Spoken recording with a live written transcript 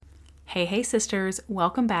Hey, sisters.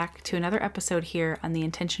 Welcome back to another episode here on the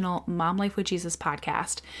Intentional Mom Life with Jesus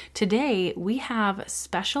podcast. Today, we have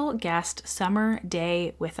special guest Summer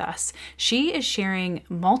Day with us. She is sharing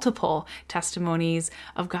multiple testimonies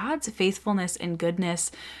of God's faithfulness and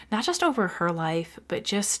goodness, not just over her life, but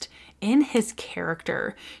just in his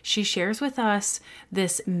character. She shares with us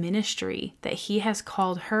this ministry that he has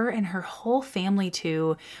called her and her whole family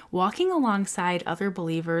to, walking alongside other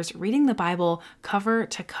believers, reading the Bible cover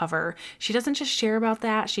to cover. She doesn't just share about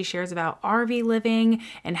that, she shares about RV living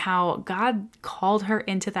and how God called her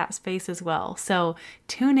into that space as well. So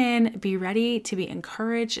tune in, be ready to be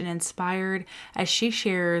encouraged and inspired as she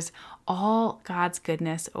shares all God's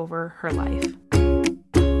goodness over her life.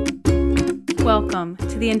 Welcome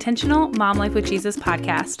to the Intentional Mom Life with Jesus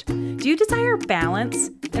podcast. Do you desire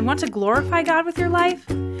balance and want to glorify God with your life?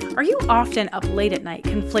 Are you often up late at night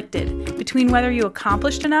conflicted between whether you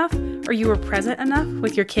accomplished enough or you were present enough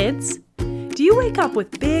with your kids? Do you wake up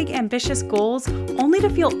with big, ambitious goals only to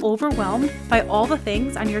feel overwhelmed by all the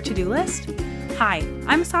things on your to-do list? Hi,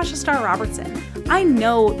 I'm Sasha Starr Robertson. I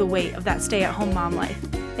know the weight of that stay-at-home mom life.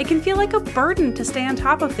 It can feel like a burden to stay on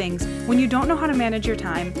top of things when you don't know how to manage your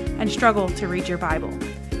time and struggle to read your Bible.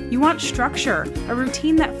 You want structure, a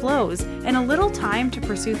routine that flows, and a little time to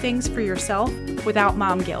pursue things for yourself without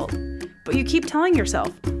mom guilt. But you keep telling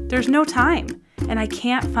yourself, there's no time, and I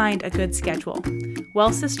can't find a good schedule.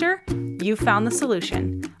 Well, sister, you've found the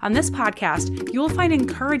solution. On this podcast, you will find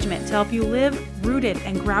encouragement to help you live rooted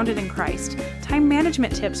and grounded in Christ, time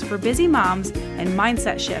management tips for busy moms, and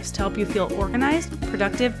mindset shifts to help you feel organized,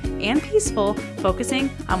 productive, and peaceful, focusing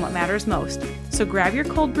on what matters most. So grab your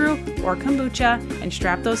cold brew or kombucha and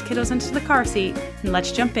strap those kiddos into the car seat, and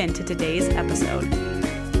let's jump into today's episode.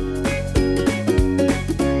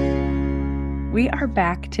 We are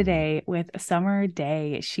back today with Summer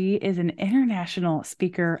Day. She is an international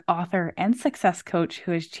speaker, author, and success coach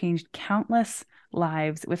who has changed countless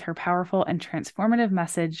lives with her powerful and transformative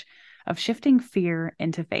message of shifting fear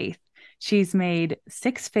into faith. She's made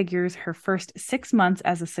six figures her first 6 months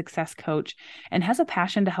as a success coach and has a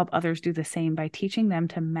passion to help others do the same by teaching them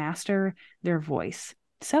to master their voice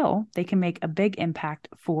so they can make a big impact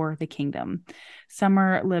for the kingdom.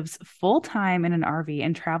 Summer lives full-time in an RV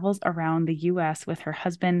and travels around the U.S. with her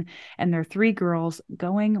husband and their 3 girls,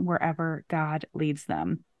 going wherever God leads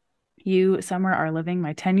them. You, Summer, are living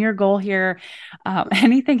my 10-year goal here.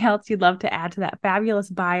 Anything else you'd love to add to that fabulous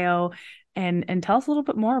bio? And tell us a little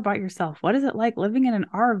bit more about yourself. What is it like living in an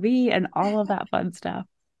RV and all of that fun stuff?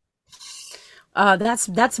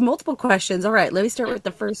 That's multiple questions. All right, let me start with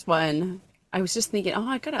the first one. I was just thinking,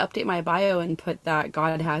 I got to update my bio and put that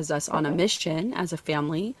God has us on a mission as a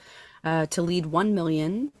family to lead 1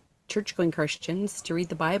 million church-going Christians to read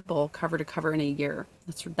the Bible cover to cover in a year.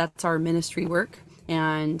 That's our ministry work,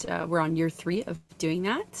 and we're on year 3 of doing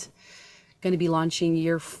that. Going to be launching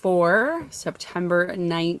year 4, September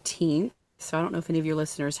 19th. So I don't know if any of your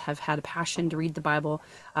listeners have had a passion to read the Bible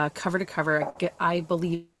cover to cover. I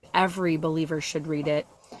believe every believer should read it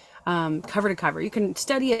cover to cover. You can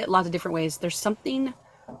study it lots of different ways. There's something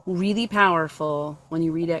really powerful when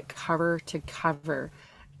you read it cover to cover.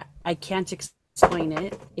 I can't explain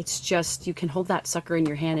it. It's just, you can hold that sucker in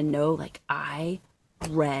your hand and know, like, I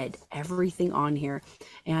read everything on here,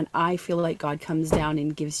 and I feel like God comes down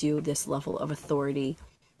and gives you this level of authority.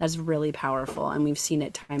 That's really powerful, and we've seen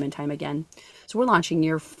it time and time again. So we're launching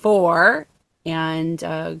year 4, and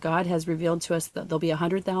God has revealed to us that there'll be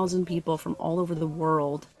 100,000 people from all over the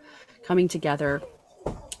world coming together,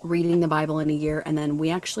 reading the Bible in a year, and then we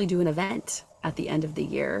actually do an event at the end of the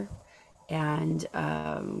year and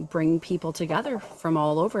bring people together from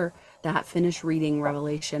all over that finish reading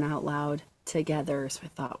Revelation out loud together. So I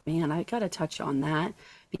thought, man, I got to touch on that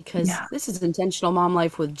because this is Intentional Mom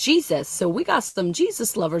Life with Jesus. So we got some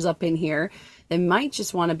Jesus lovers up in here that might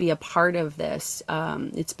just want to be a part of this.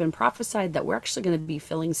 It's been prophesied that we're actually going to be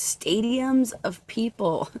filling stadiums of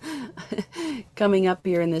people coming up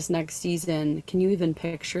here in this next season. Can you even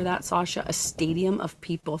picture that, Sasha? A stadium of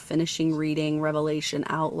people finishing reading Revelation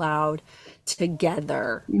out loud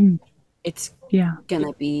together. It's going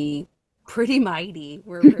to be pretty mighty.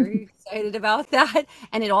 We're very excited about that.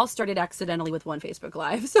 And it all started accidentally with one Facebook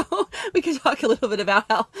Live. So we can talk a little bit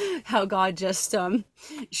about how God just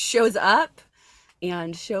shows up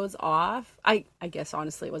and shows off. I guess,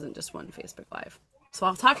 honestly, it wasn't just one Facebook Live. So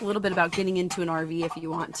I'll talk a little bit about getting into an RV if you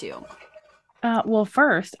want to. Well,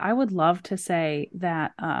 first, I would love to say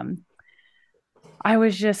that I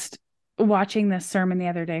was just watching this sermon the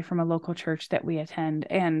other day from a local church that we attend,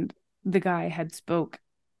 and the guy had spoke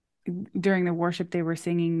during the worship. They were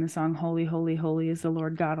singing the song, Holy, Holy, Holy is the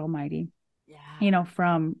Lord God Almighty. Yeah.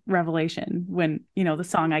 from Revelation, when, the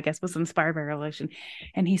song, I guess, was inspired by Revelation.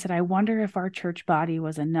 And he said, I wonder if our church body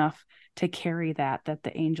was enough to carry that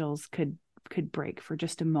the angels could break for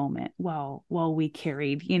just a moment while we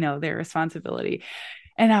carried, their responsibility.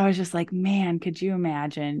 And I was just like, man, could you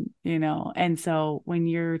imagine, And so when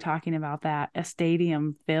you're talking about that, a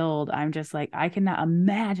stadium filled, I'm just like, I cannot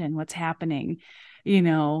imagine what's happening,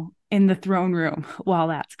 in the throne room while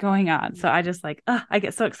that's going on. So I just like, I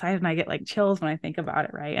get so excited and I get like chills when I think about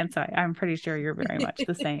it. Right. And so I'm pretty sure you're very much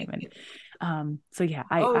the same. And so yeah,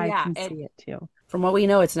 Oh I yeah. can see it too. From what we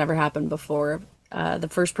know, it's never happened before. The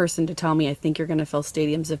first person to tell me, I think you're going to fill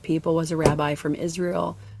stadiums of people, was a rabbi from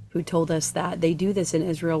Israel who told us that they do this in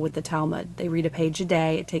Israel with the Talmud. They read a page a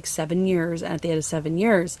day. It takes 7 years. And at the end of 7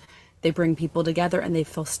 years, they bring people together and they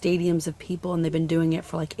fill stadiums of people. And they've been doing it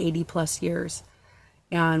for like 80 plus years.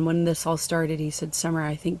 And when this all started, he said, Summer,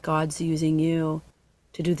 I think God's using you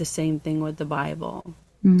to do the same thing with the Bible.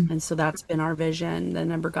 Mm. And so that's been our vision. The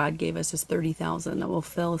number God gave us is 30,000, that will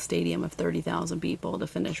fill a stadium of 30,000 people to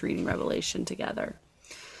finish reading Revelation together.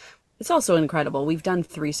 It's also incredible. We've done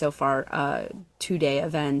 3 so far, 2-day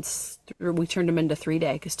events. We turned them into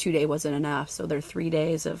 3-day because 2-day wasn't enough. So they're 3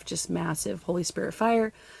 days of just massive Holy Spirit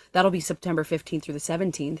fire. That'll be September 15th through the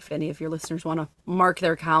 17th. If any of your listeners want to mark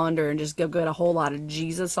their calendar and just go get a whole lot of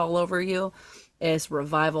Jesus all over you, it's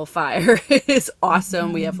revival fire. It's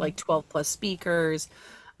awesome. We have like 12 plus speakers.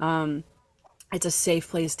 It's a safe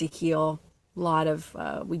place to heal.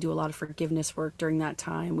 We do a lot of forgiveness work during that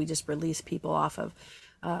time. We just release people off of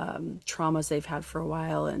traumas they've had for a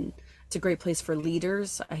while, and it's a great place for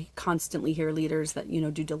leaders. I constantly hear leaders that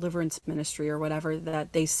do deliverance ministry or whatever,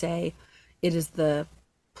 that they say it is the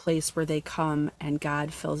place where they come and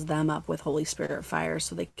God fills them up with Holy Spirit fire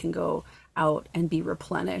so they can go out and be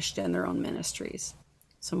replenished in their own ministries.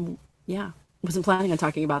 So yeah, wasn't planning on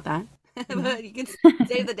talking about that. But you can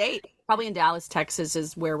save the date. Probably in Dallas, Texas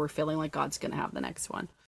is where we're feeling like God's going to have the next one.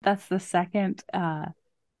 That's the second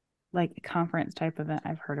like conference type event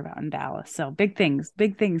I've heard about in Dallas. So big things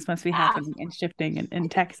must be happening and shifting in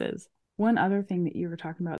Texas. One other thing that you were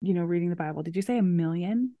talking about, reading the Bible, did you say 1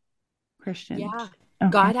 million Christians? Yeah. Okay.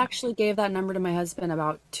 God actually gave that number to my husband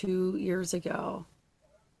about 2 years ago.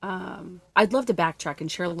 I'd love to backtrack and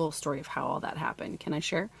share a little story of how all that happened. Can I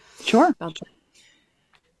share? Sure. About that?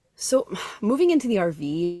 So moving into the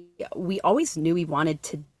RV, we always knew we wanted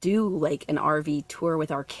to do like an RV tour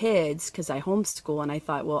with our kids because I homeschool, and I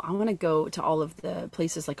thought, well, I want to go to all of the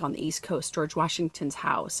places like on the East Coast, George Washington's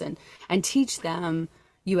house, and teach them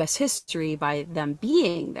U.S. history by them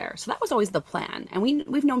being there. So that was always the plan. And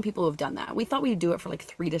we've known people who have done that. We thought we'd do it for like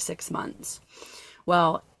 3 to 6 months.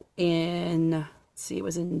 Well, it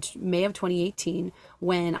was in May of 2018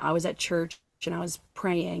 when I was at church and I was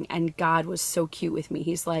praying, and God was so cute with me.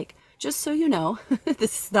 He's like, just so you know,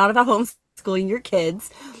 this is not about homeschooling your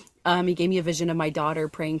kids. He gave me a vision of my daughter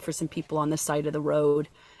praying for some people on the side of the road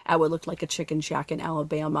at what looked like a chicken shack in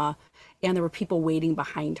Alabama. And there were people waiting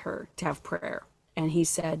behind her to have prayer. And he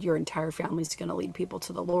said, your entire family's going to lead people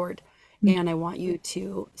to the Lord. And I want you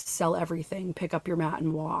to sell everything, pick up your mat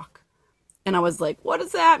and walk. And I was like, what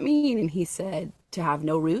does that mean? And he said, to have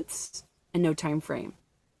no roots and no time frame,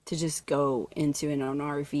 to just go into an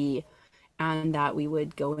RV, and that we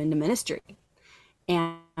would go into ministry.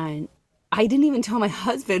 And I didn't even tell my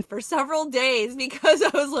husband for several days because I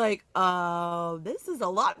was like, oh, this is a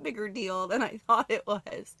lot bigger deal than I thought it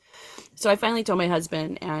was. So I finally told my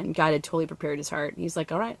husband, and God had totally prepared his heart. He's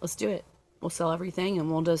like, all right, let's do it. We'll sell everything and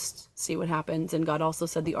we'll just see what happens. And God also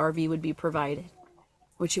said the RV would be provided,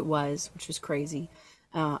 which it was, which was crazy.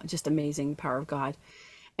 Just amazing power of God.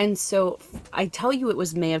 And so I tell you it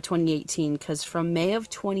was May of 2018 because from May of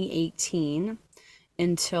 2018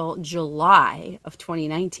 until July of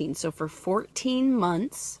 2019, so for 14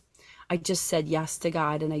 months, I just said yes to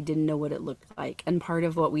God, and I didn't know what it looked like. And part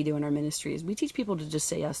of what we do in our ministry is we teach people to just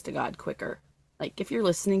say yes to God quicker. Like if you're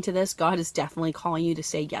listening to this, God is definitely calling you to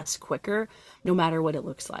say yes quicker, no matter what it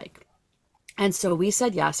looks like. And so we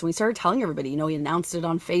said yes, and we started telling everybody, we announced it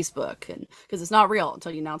on Facebook, and because it's not real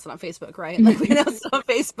until you announce it on Facebook, right? Like we announced it on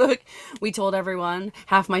Facebook. We told everyone.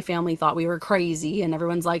 Half my family thought we were crazy, and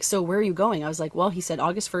everyone's like, so where are you going? I was like, well, he said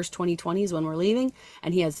August 1st, 2020 is when we're leaving,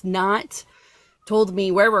 and he has not told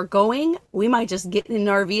me where we're going. We might just get in an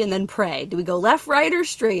RV and then pray. Do we go left, right, or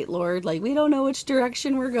straight, Lord? Like we don't know which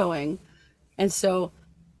direction we're going. And so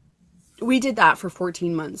we did that for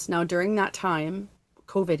 14 months. Now, during that time,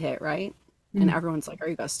 COVID hit, right? And everyone's like, are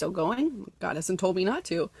you guys still going? God hasn't told me not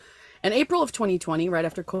to. In April of 2020, right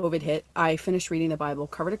after COVID hit, I finished reading the Bible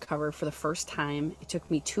cover to cover for the first time. It took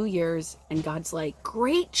me 2 years, and God's like,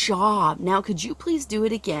 great job. Now, could you please do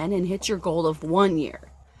it again and hit your goal of 1 year?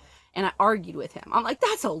 And I argued with him. I'm like,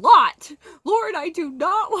 that's a lot. Lord, I do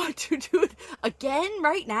not want to do it again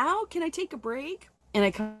right now. Can I take a break? And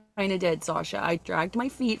I kind of did, Sasha. I dragged my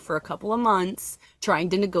feet for a couple of months trying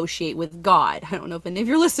to negotiate with God. I don't know if any of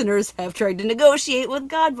your listeners have tried to negotiate with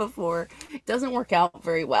God before. It doesn't work out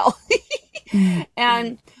very well.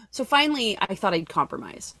 And so finally, I thought I'd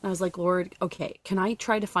compromise. I was like, Lord, okay, can I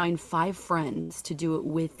try to find 5 friends to do it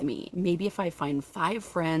with me? Maybe if I find 5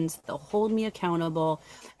 friends, they'll hold me accountable,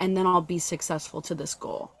 and then I'll be successful to this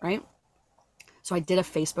goal, right? So I did a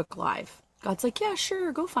Facebook Live. God's like, yeah,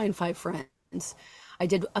 sure, go find 5 friends. I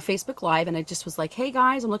did a Facebook Live, and I just was like, hey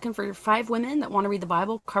guys, I'm looking for 5 women that want to read the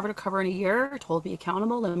Bible cover to cover in a year to hold me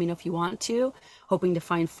accountable. Let me know if you want to. Hoping to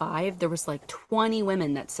find 5. There was like 20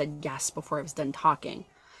 women that said yes before I was done talking.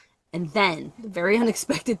 And then the very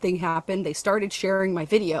unexpected thing happened. They started sharing my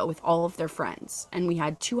video with all of their friends, and we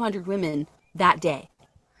had 200 women that day.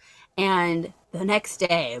 And the next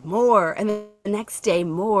day, more, and the next day,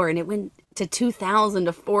 more, and it went to 2,000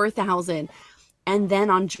 to 4,000. And then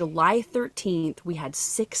on July 13th, we had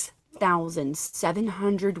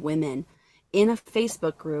 6,700 women in a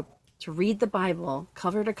Facebook group to read the Bible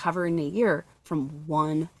cover to cover in a year from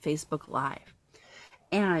one Facebook Live.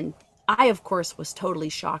 And I, of course, was totally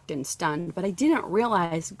shocked and stunned, but I didn't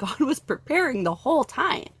realize God was preparing the whole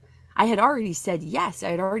time. I had already said yes. I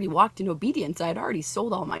had already walked in obedience. I had already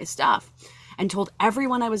sold all my stuff and told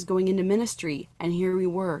everyone I was going into ministry. And here we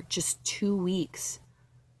were, just 2 weeks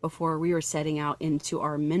before we were setting out into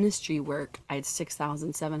our ministry work. I had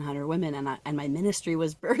 6,700 women, and my ministry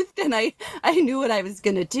was birthed, and I knew what I was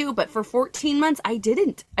going to do. But for 14 months, I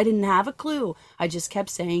didn't have a clue. I just kept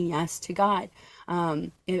saying yes to God.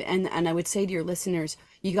 And I would say to your listeners,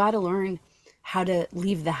 you got to learn how to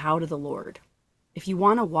leave the how to the Lord. If you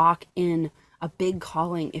want to walk in a big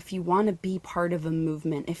calling, if you want to be part of a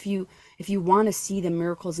movement, if you want to see the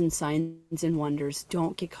miracles and signs and wonders,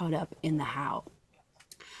 don't get caught up in the how.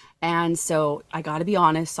 And so I got to be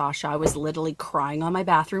honest, Sasha, I was literally crying on my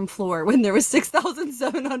bathroom floor when there was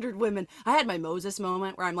 6,700 women. I had my Moses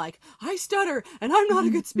moment where I'm like, I stutter and I'm not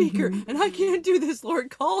a good speaker and I can't do this,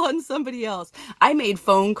 Lord, call on somebody else. I made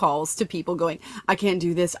phone calls to people going, I can't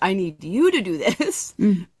do this. I need you to do this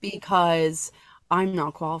because I'm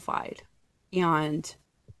not qualified. And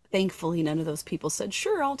thankfully, none of those people said,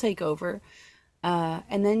 sure, I'll take over.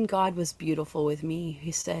 And then God was beautiful with me.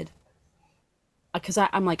 He said, because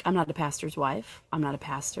I'm like, I'm not a pastor's wife. I'm not a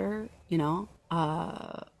pastor,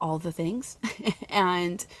 all the things.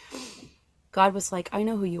 And God was like, I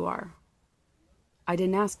know who you are. I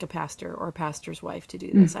didn't ask a pastor or a pastor's wife to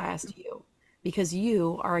do this. I asked you because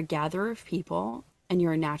you are a gatherer of people and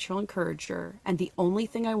you're a natural encourager. And the only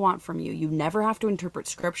thing I want from you, you never have to interpret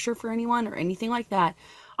scripture for anyone or anything like that.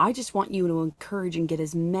 I just want you to encourage and get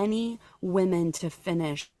as many women to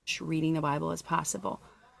finish reading the Bible as possible.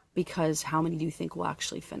 Because how many do you think will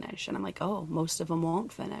actually finish? And I'm like, oh, most of them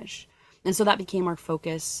won't finish. And so that became our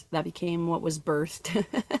focus. That became what was birthed.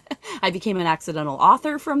 I became an accidental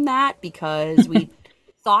author from that because we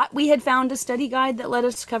thought we had found a study guide that led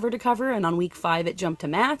us cover to cover. And on week 5, it jumped to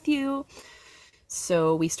Matthew.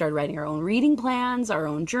 So we started writing our own reading plans, our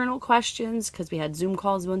own journal questions, because we had Zoom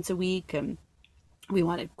calls once a week. And we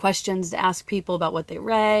wanted questions to ask people about what they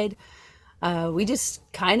read. We just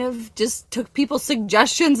kind of just took people's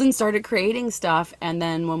suggestions and started creating stuff. And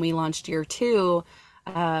then when we launched year 2,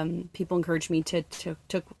 people encouraged me to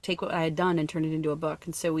take what I had done and turn it into a book.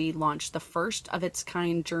 And so we launched the first of its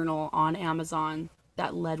kind journal on Amazon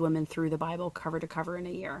that led women through the Bible cover to cover in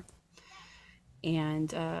a year.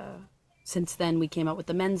 And since then, we came out with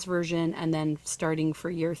the men's version. And then starting for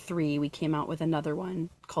year 3, we came out with another one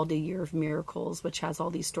called A Year of Miracles, which has all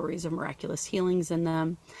these stories of miraculous healings in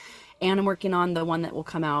them. And I'm working on the one that will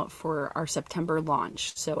come out for our September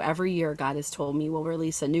launch. So every year, God has told me we'll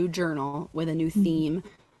release a new journal with a new theme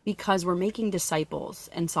because we're making disciples.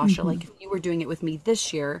 And Sasha, like if you were doing it with me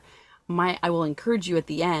this year, I will encourage you at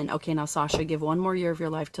the end. Okay, now Sasha, give one more year of your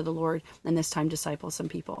life to the Lord, and this time disciple some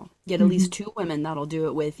people. Get at least 2 women that'll do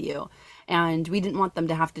it with you. And we didn't want them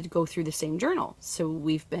to have to go through the same journal. So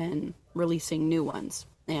we've been releasing new ones.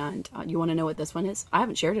 And you want to know what this one is? I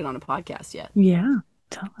haven't shared it on a podcast yet. Yeah.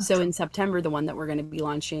 So in September, the one that we're going to be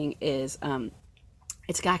launching is,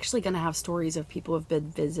 it's actually going to have stories of people who have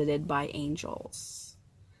been visited by angels.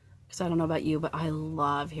 Because I don't know about you, but I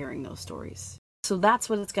love hearing those stories. So that's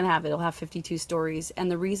what it's going to have. It'll have 52 stories.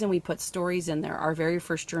 And the reason we put stories in there, our very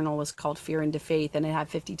first journal was called Fear into Faith, and it had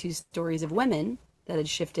 52 stories of women that had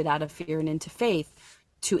shifted out of fear and into faith,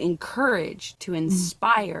 to encourage, to Mm.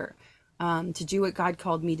 inspire, to do what God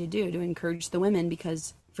called me to do, to encourage the women.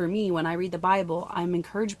 Because for me, when I read the Bible, I'm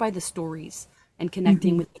encouraged by the stories and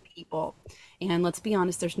connecting Hmm. with the people. And let's be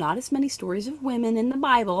honest, there's not as many stories of women in the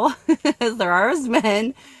Bible as there are as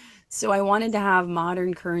men. So I wanted to have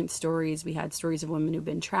modern, current stories. We had stories of women who've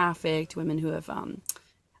been trafficked, women who have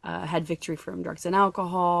had victory from drugs and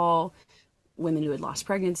alcohol, women who had lost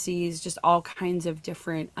pregnancies, just all kinds of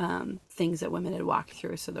different things that women had walked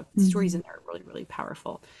through. So the stories in Hmm. there are really, really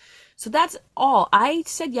powerful. So that's all. I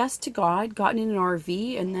said yes to God, gotten in an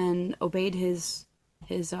RV, and then obeyed his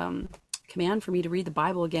command for me to read the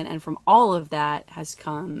Bible again. And from all of that has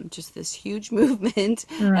come just this huge movement.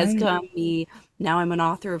 Has Right. come me. Now I'm an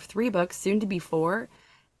author of 3 books, soon to be 4,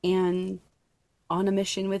 and on a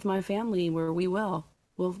mission with my family where we'll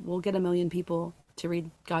get 1 million people to read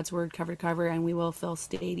God's word cover to cover, and we will fill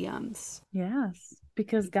stadiums. Yes,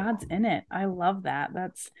 because God's in it. I love that.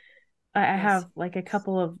 I Yes. have like a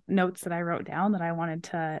couple of notes that I wrote down that I wanted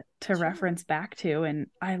to Sure. reference back to. And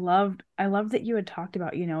I loved that you had talked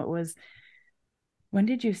about, it was, when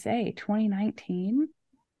did you say 2019?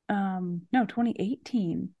 No,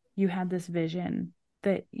 2018. You had this vision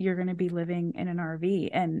that you're going to be living in an RV.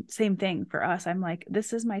 And same thing for us. I'm like,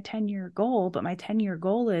 this is my 10-year goal, but my 10-year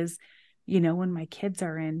goal is, when my kids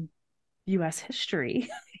are in US history.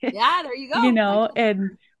 Yeah, there you go. My kids And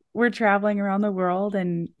are. we're traveling around the world,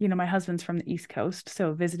 and my husband's from the East Coast,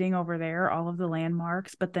 so visiting over there, all of the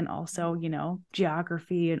landmarks, but then also,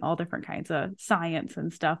 geography and all different kinds of science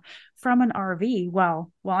and stuff from an RV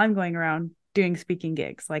while I'm going around doing speaking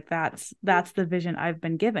gigs. Like that's the vision I've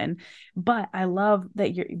been given. But I love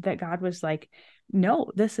that God was like,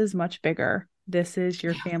 no, this is much bigger. This is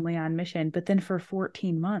your Yeah. family on mission. But then for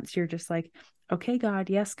 14 months, you're just like, okay, God,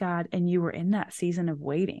 yes, God. And you were in that season of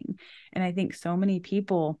waiting. And I think so many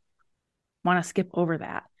people want to skip over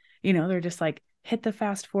that. They're just like, hit the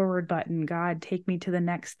fast forward button. God, take me to the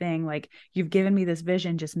next thing. Like, you've given me this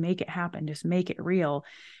vision. Just make it happen. Just make it real.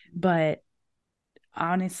 But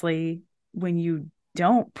honestly, when you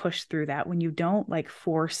don't push through that, when you don't like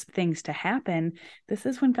force things to happen, this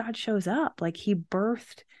is when God shows up. Like, he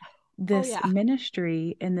birthed Oh this yeah.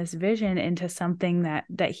 ministry and this vision into something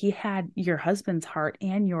that he had your husband's heart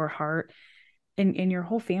and your heart and your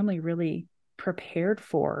whole family really prepared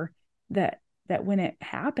for, that when it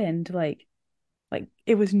happened, like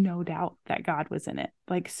it was no doubt that God was in it.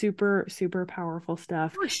 Like, super super powerful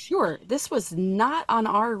stuff. For sure. This was not on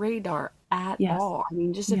our radar at Yes. all. I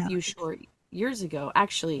mean, just a Yeah. few short years ago.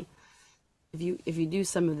 Actually, if you do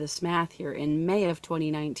some of this math here, in May of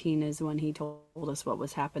 2019 is when he told us what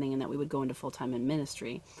was happening and that we would go into full time in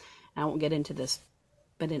ministry. And I won't get into this,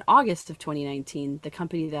 but in August of 2019, the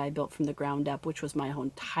company that I built from the ground up, which was my whole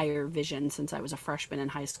entire vision since I was a freshman in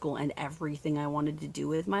high school and everything I wanted to do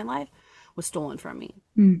with my life, was stolen from me.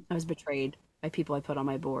 Mm, I was betrayed by people I put on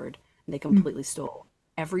my board, and they mm, completely stole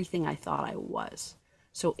everything I thought I was.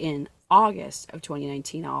 So in August of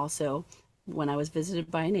 2019, I also, when I was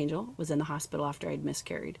visited by an angel, was in the hospital after I'd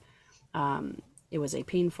miscarried. It was a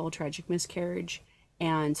painful, tragic miscarriage.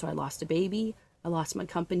 And so I lost a baby. I lost my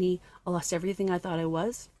company. I lost everything I thought I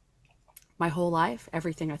was, my whole life,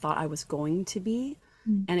 everything I thought I was going to be.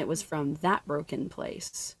 mm, And it was from that broken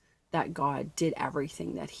place that God did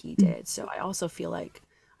everything that He mm, did. So I also feel like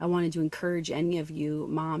I wanted to encourage any of you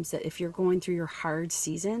moms that if you're going through your hard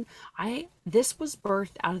season, this was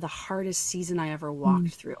birthed out of the hardest season I ever walked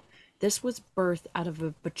mm, through. This was birthed out of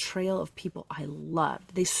a betrayal of people I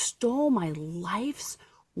loved. They stole my life's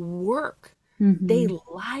work. They mhm,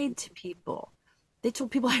 lied to people. They told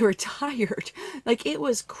people I retired. Like, it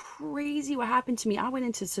was crazy what happened to me. I went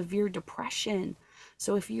into severe depression.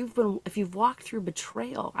 So if you've walked through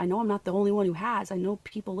betrayal, I know I'm not the only one who has. I know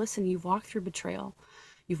people listening, you've walked through betrayal.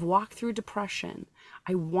 You've walked through depression.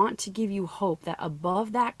 I want to give you hope that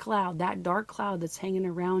above that cloud, that dark cloud that's hanging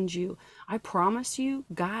around you, I promise you,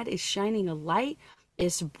 God is shining a light.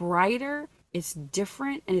 It's brighter, it's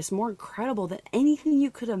different, and it's more incredible than anything you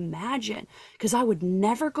could imagine. Because I would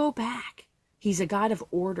never go back. He's a God of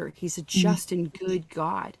order. He's a mm, just and good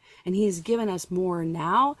God. And He has given us more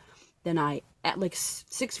now than I, at like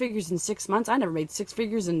 6 figures in 6 months. I never made 6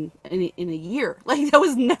 figures in a year. Like, that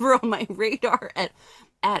was never on my radar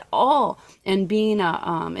at all. And being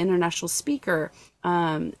a international speaker,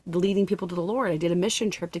 leading people to the Lord, I did a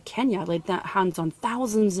mission trip to Kenya. I laid hands on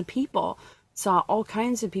thousands of people, saw all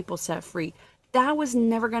kinds of people set free. That was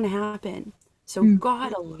never going to happen. So mm,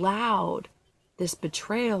 God allowed this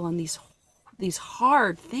betrayal and these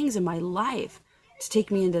hard things in my life to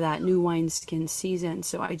take me into that new wineskin season.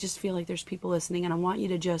 So I just feel like there's people listening, and I want you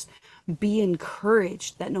to just be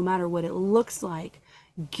encouraged that no matter what it looks like,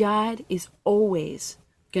 God is always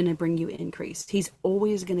going to bring you increase. He's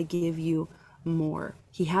always going to give you more.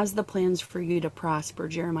 He has the plans for you to prosper,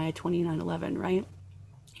 Jeremiah 29:11, right?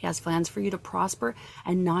 He has plans for you to prosper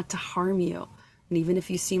and not to harm you. And even if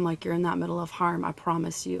you seem like you're in that middle of harm, I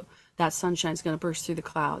promise you that sunshine's going to burst through the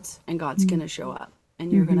clouds and God's going to show up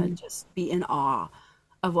and you're going to Mm-hmm. just be in awe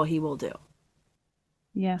of what he will do.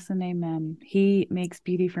 Yes, and amen. He makes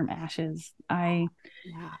beauty from ashes. I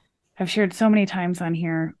Yeah. have shared so many times on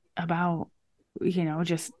here about,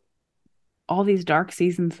 just all these dark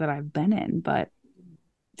seasons that I've been in, but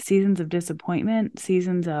seasons of disappointment,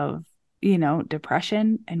 seasons of,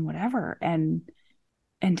 depression and whatever. And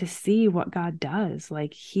to see what God does,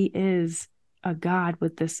 like he is a God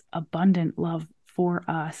with this abundant love for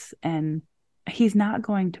us. And he's not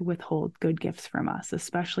going to withhold good gifts from us,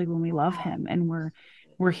 especially when we love him and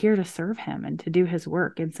we're here to serve him and to do his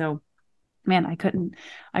work. And so, man, I couldn't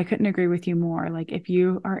agree with you more. Like if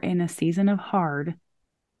you are in a season of hard,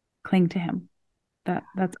 cling to him.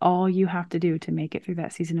 That's all you have to do to make it through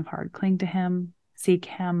that season of hard. Cling to him, seek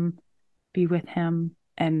him, be with him.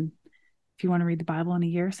 And if you want to read the Bible in a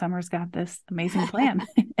year, Summer's got this amazing plan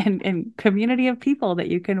and community of people that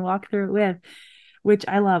you can walk through it with, which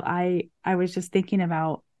I love. I was just thinking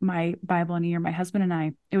about my Bible in a year. My husband and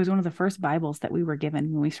I, it was one of the first Bibles that we were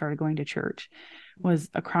given when we started going to church, was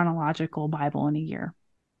a chronological Bible in a year.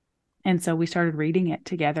 And so we started reading it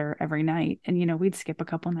together every night, and we'd skip a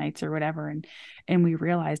couple nights or whatever, and we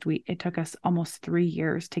realized it took us almost 3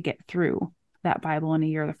 years to get through that Bible in a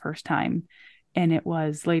year the first time. And it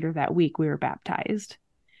was later that week we were baptized.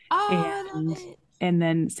 Oh, I love And it. and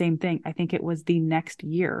then same thing. I think it was the next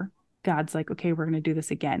year, God's like, okay, we're going to do this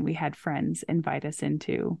again. We had friends invite us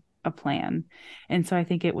into a plan. And so I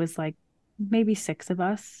think it was like maybe 6 of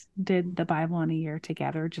us did the Bible in a year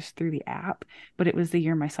together just through the app. But it was the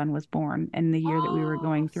year my son was born and the year that we were Oh.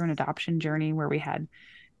 going through an adoption journey where we had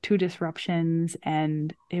 2 disruptions.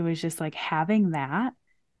 And it was just like having that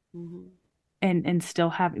Mhm. and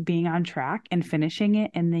still being on track and finishing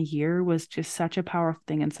it in the year was just such a powerful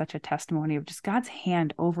thing and such a testimony of just God's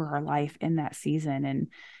hand over our life in that season,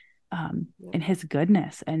 Yeah. and his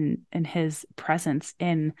goodness and his presence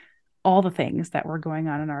in all the things that were going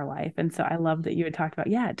on in our life. And so I love that you had talked about,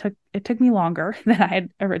 yeah, it took me longer than I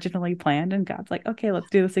had originally planned. And God's like, okay, let's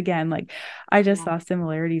do this again. Like I just Yeah. saw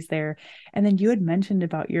similarities there. And then you had mentioned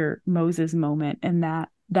about your Moses moment, and that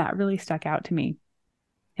really stuck out to me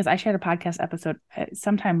because I shared a podcast episode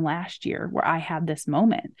sometime last year where I had this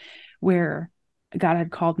moment where God had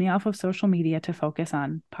called me off of social media to focus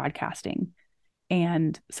on podcasting.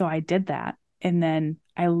 And so I did that. And then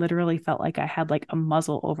I literally felt like I had like a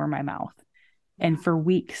muzzle over my mouth. Yeah. And for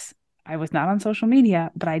weeks, I was not on social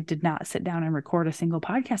media, but I did not sit down and record a single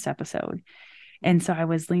podcast episode. And so I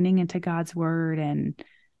was leaning into God's word,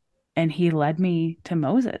 and he led me to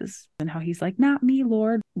Moses and how he's like, not me,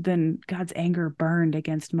 Lord. Then God's anger burned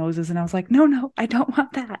against Moses. And I was like, no, I don't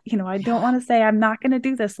want that. I don't want to say, I'm not going to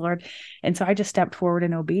do this, Lord. And so I just stepped forward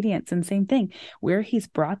in obedience. And same thing, where he's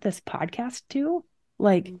brought this podcast to,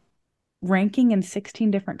 like ranking in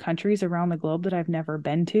 16 different countries around the globe that I've never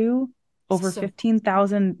been to, over So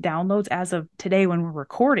 15,000 downloads as of today when we're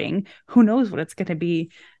recording. Who knows what it's going to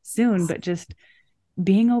be soon, but just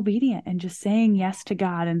being obedient and just saying yes to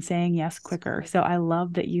God and saying yes quicker. So I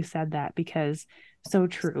love that you said that because so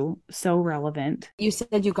true, so relevant. you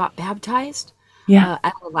said you got baptized. Yeah.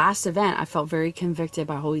 At the last event, I felt very convicted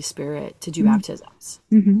by Holy Spirit to do Mm-hmm. baptisms.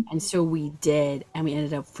 Mm-hmm. And so we did, and we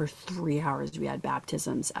ended up for 3 hours. We had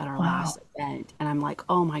baptisms at our Wow. last event. And I'm like,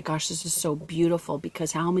 oh my gosh, this is so beautiful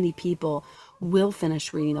because how many people will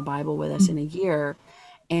finish reading the Bible with us in a year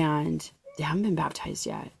and they haven't been baptized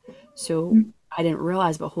yet? So Mm-hmm. I didn't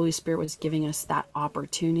realize, but Holy Spirit was giving us that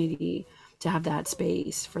opportunity to have that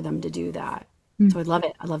space for them to do that. So I love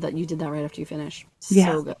it. I love that you did that right after you finished.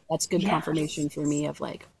 Yeah. So good. That's good Yes. confirmation for me of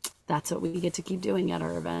like, that's what we get to keep doing at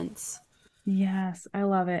our events. Yes. I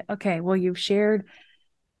love it. Okay. Well, you've shared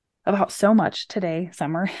about so much today,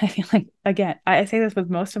 Summer. I feel like, again, I say this with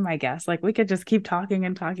most of my guests, like we could just keep talking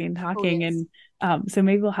and talking and Oh, talking. yes. And so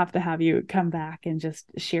maybe we'll have to have you come back and just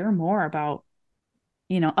share more about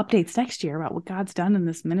updates next year about what God's done in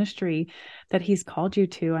this ministry that he's called you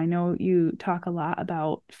to. I know you talk a lot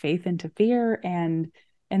about faith into fear and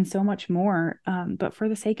so much more. But for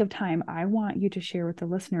the sake of time, I want you to share with the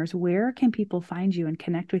listeners, where can people find you and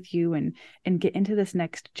connect with you and get into this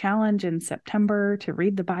next challenge in September to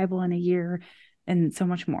read the Bible in a year and so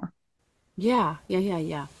much more. Yeah.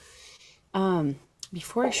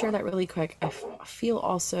 before I share that really quick, feel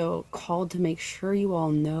also called to make sure you all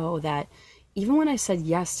know that even when I said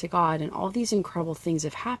yes to God and all these incredible things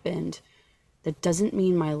have happened, that doesn't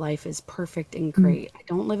mean my life is perfect and Mm. great. I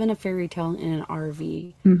don't live in a fairy tale in an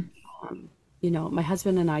RV. Mm. My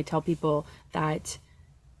husband and I tell people that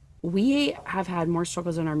we have had more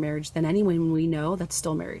struggles in our marriage than anyone we know that's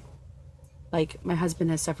still married. Like, my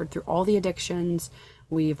husband has suffered through all the addictions.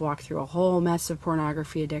 We've walked through a whole mess of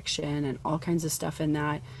pornography addiction and all kinds of stuff in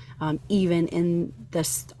that, even in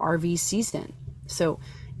this RV season. So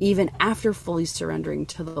even after fully surrendering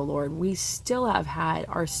to the Lord, we still have had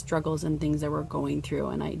our struggles and things that we're going through.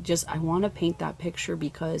 And I want to paint that picture,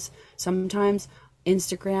 because sometimes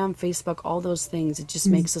Instagram, Facebook, all those things, it just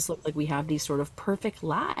Mm. makes us look like we have these sort of perfect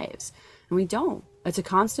lives. And we don't. It's a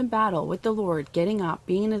constant battle with the Lord, getting up,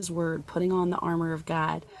 being in His Word, putting on the armor of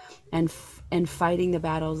God, and fighting the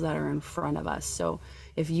battles that are in front of us. So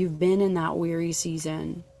if you've been in that weary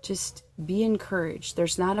season, just be encouraged.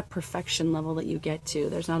 There's not a perfection level that you get to.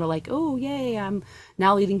 There's not a like, oh, yay, I'm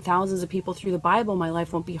now leading thousands of people through the Bible. My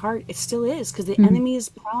life won't be hard. It still is, because the Mm. enemy is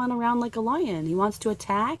prowling around like a lion. He wants to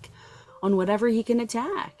attack on whatever he can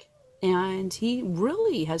attack. And he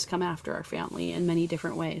really has come after our family in many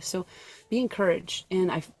different ways. So be encouraged.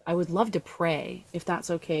 And I would love to pray, if that's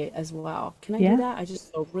okay as well. Can I do Yeah. that? I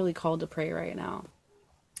just feel really called to pray right now.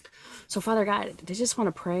 So, Father God, I just want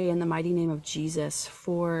to pray in the mighty name of Jesus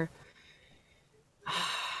for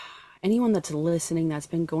anyone that's listening that's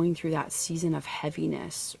been going through that season of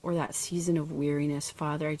heaviness or that season of weariness.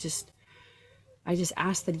 Father, I just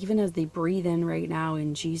ask that even as they breathe in right now,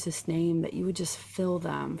 in Jesus' name, that you would just fill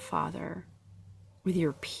them, Father, with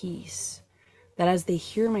your peace. That as they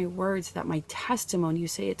hear my words, that my testimony, you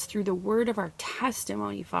say it's through the word of our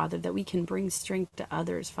testimony, Father, that we can bring strength to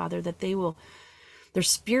others, Father, that their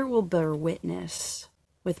spirit will bear witness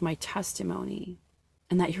with my testimony,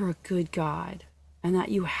 and that you're a good God, and that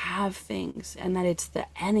you have things, and that it's the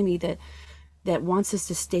enemy that wants us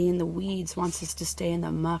to stay in the weeds, wants us to stay in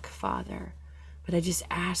the muck, Father. But I just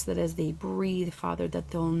ask that as they breathe, Father, that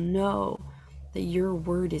they'll know that your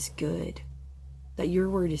word is good, that your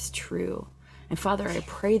word is true. And Father, I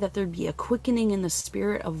pray that there be a quickening in the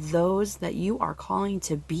spirit of those that you are calling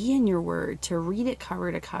to be in your word, to read it cover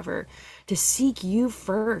to cover, to seek you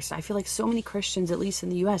first. I feel like so many Christians, at least in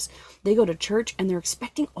the US, they go to church and they're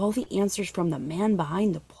expecting all the answers from the man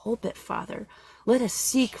behind the pulpit, Father. Let us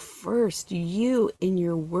seek first you in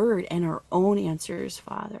your word and our own answers,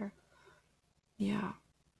 Father. Yeah.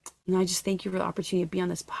 And I just thank you for the opportunity to be on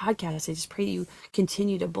this podcast. I just pray that you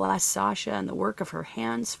continue to bless Sasha and the work of her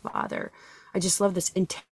hands, Father. I just love this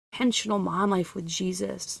intentional mom life with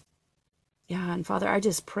Jesus. Yeah, and Father, I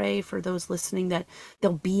just pray for those listening that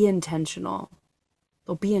they'll be intentional.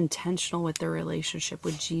 They'll be intentional with their relationship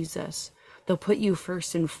with Jesus. They'll put you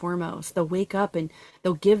first and foremost. They'll wake up and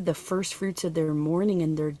they'll give the first fruits of their morning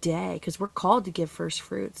and their day, because we're called to give first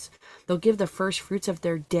fruits. They'll give the first fruits of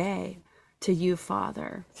their day to you,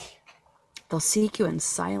 Father. They'll seek you in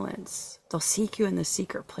silence. They'll seek you in the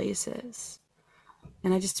secret places.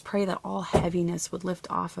 And I just pray that all heaviness would lift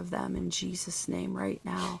off of them in Jesus' name right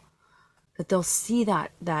now. That they'll see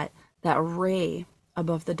that ray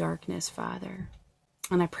above the darkness, Father.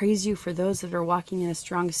 And I praise you for those that are walking in a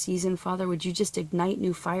strong season, Father. Would you just ignite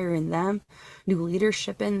new fire in them, new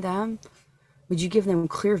leadership in them? Would you give them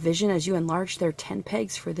clear vision as you enlarge their tent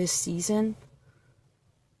pegs for this season?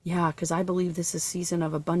 Yeah, because I believe this is a season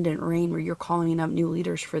of abundant rain where you're calling up new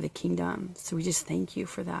leaders for the kingdom. So we just thank you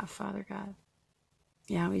for that, Father God.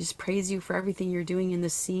 Yeah, we just praise you for everything you're doing in the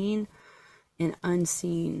seen and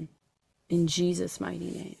unseen. In Jesus' mighty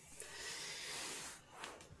name.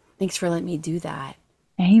 Thanks for letting me do that.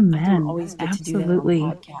 I don't Amen. always get to do that on Absolutely.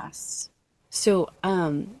 podcasts. So,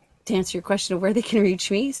 to answer your question of where they can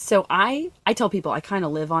reach me, so I tell people I kind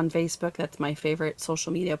of live on Facebook. That's my favorite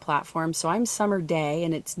social media platform. So I'm Summer Day,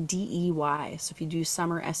 and it's DEY. So if you do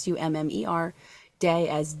Summer, SUMMER, Day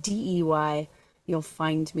as DEY, you'll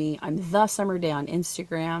find me. I'm The Summer Day on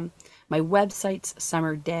Instagram. My website's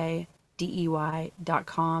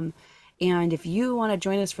summerdaydey.com. And if you want to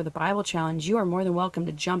join us for the Bible Challenge, you are more than welcome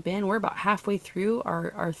to jump in. We're about halfway through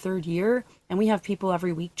our third year, and we have people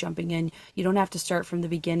every week jumping in. You don't have to start from the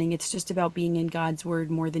beginning. It's just about being in God's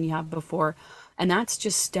Word more than you have before. And that's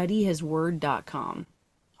just studyhisword.com.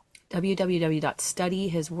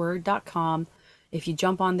 www.studyhisword.com. If you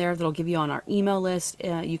jump on there, that'll give you on our email list.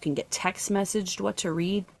 You can get text messaged what to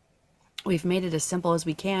read. We've made it as simple as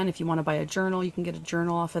we can. If you want to buy a journal, you can get a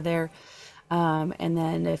journal off of there. And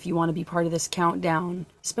then if you want to be part of this countdown,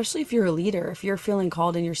 especially if you're a leader, if you're feeling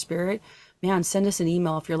called in your spirit, man, send us an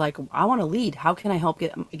email if you're like, I want to lead. How can I help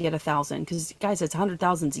get 1,000? Because guys, it's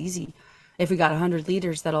 100,000's easy. If we got 100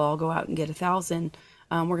 leaders that'll all go out and get 1,000,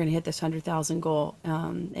 we're going to hit this 100,000 goal,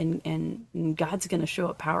 and God's going to show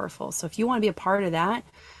up powerful. So if you want to be a part of that,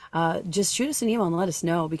 just shoot us an email and let us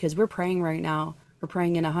know, because we're praying right now. We're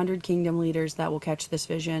praying in 100 kingdom leaders that will catch this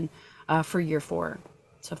vision for year 4.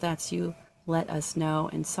 So if that's you, let us know.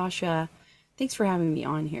 And Sasha, thanks for having me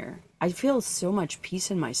on here. I feel so much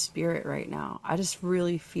peace in my spirit right now. I just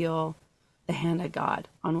really feel the hand of God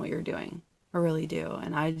on what you're doing. I really do.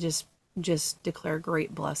 And I just declare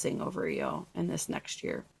great blessing over you in this next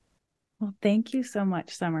year. Well, thank you so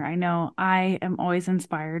much, Summer. I know I am always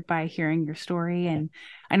inspired by hearing your story, and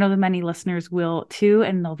I know the many listeners will too,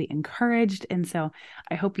 and they'll be encouraged. And so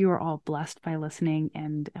I hope you are all blessed by listening.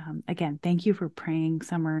 And again, thank you for praying,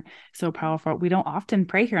 Summer. So powerful. We don't often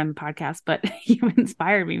pray here on the podcast, but you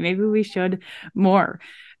inspired me. Maybe we should more.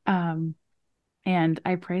 And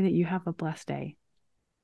I pray that you have a blessed day.